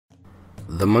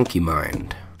The monkey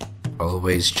mind,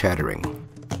 always chattering.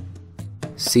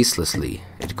 Ceaselessly,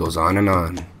 it goes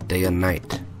on, day and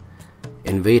night,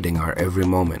 invading our every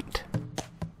moment.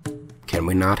 Can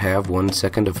we not have 1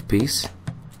 second of peace?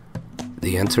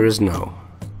 The answer is no.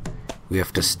 We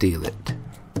have to steal it.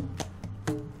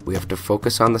 We have to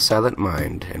focus on the silent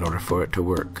mind in order for it to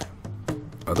work.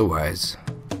 Otherwise,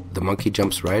 the monkey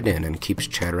jumps right in and keeps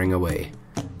chattering away.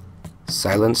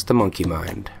 Silence the monkey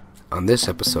mind on this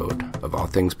episode of All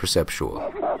Things Perceptual.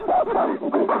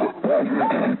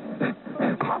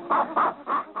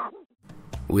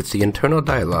 With the internal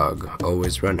dialogue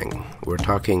always running, we're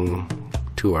talking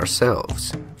to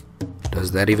ourselves.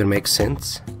 Does that even make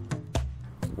sense?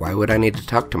 Why would I need to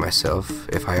talk to myself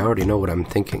if I already know what I'm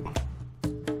thinking?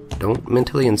 Don't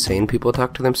mentally insane people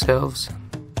talk to themselves?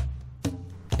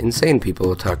 Insane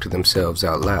people talk to themselves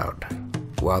out loud,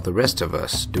 while the rest of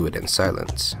us do it in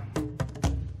silence.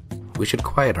 We should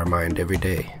quiet our mind every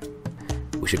day.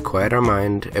 We should quiet our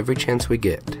mind every chance we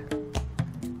get,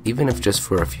 even if just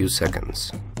for a few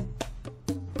seconds.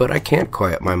 But I can't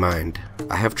quiet my mind.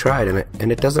 I have tried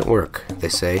and it doesn't work, they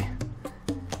say.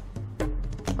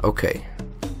 Okay,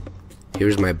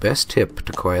 here's my best tip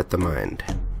to quiet the mind.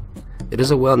 It is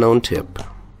a well-known tip,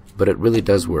 but it really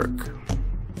does work.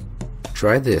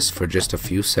 Try this for just a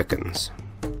few seconds.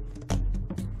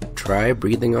 Try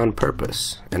breathing on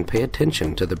purpose and pay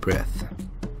attention to the breath.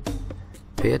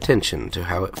 Pay attention to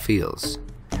how it feels,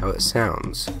 how it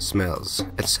sounds, smells,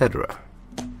 etc.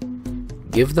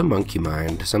 Give the monkey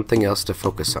mind something else to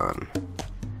focus on.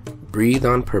 Breathe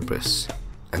on purpose,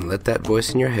 and let that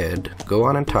voice in your head go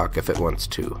on and talk if it wants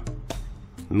to.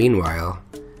 Meanwhile,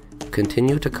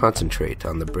 continue to concentrate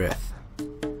on the breath.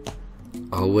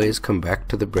 Always come back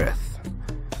to the breath,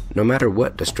 no matter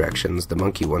what distractions the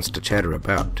monkey wants to chatter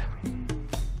about.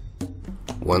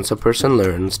 Once a person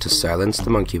learns to silence the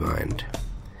monkey mind,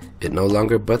 it no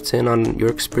longer butts in on your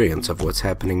experience of what's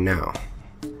happening now.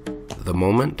 The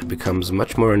moment becomes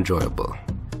much more enjoyable.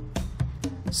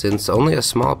 Since only a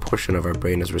small portion of our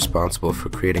brain is responsible for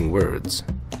creating words,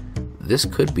 this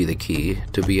could be the key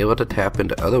to be able to tap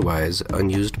into otherwise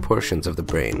unused portions of the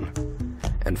brain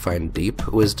and find deep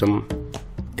wisdom,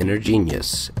 inner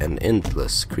genius, and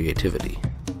endless creativity.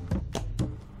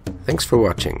 Thanks for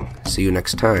watching. See you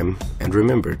next time, and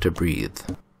remember to breathe.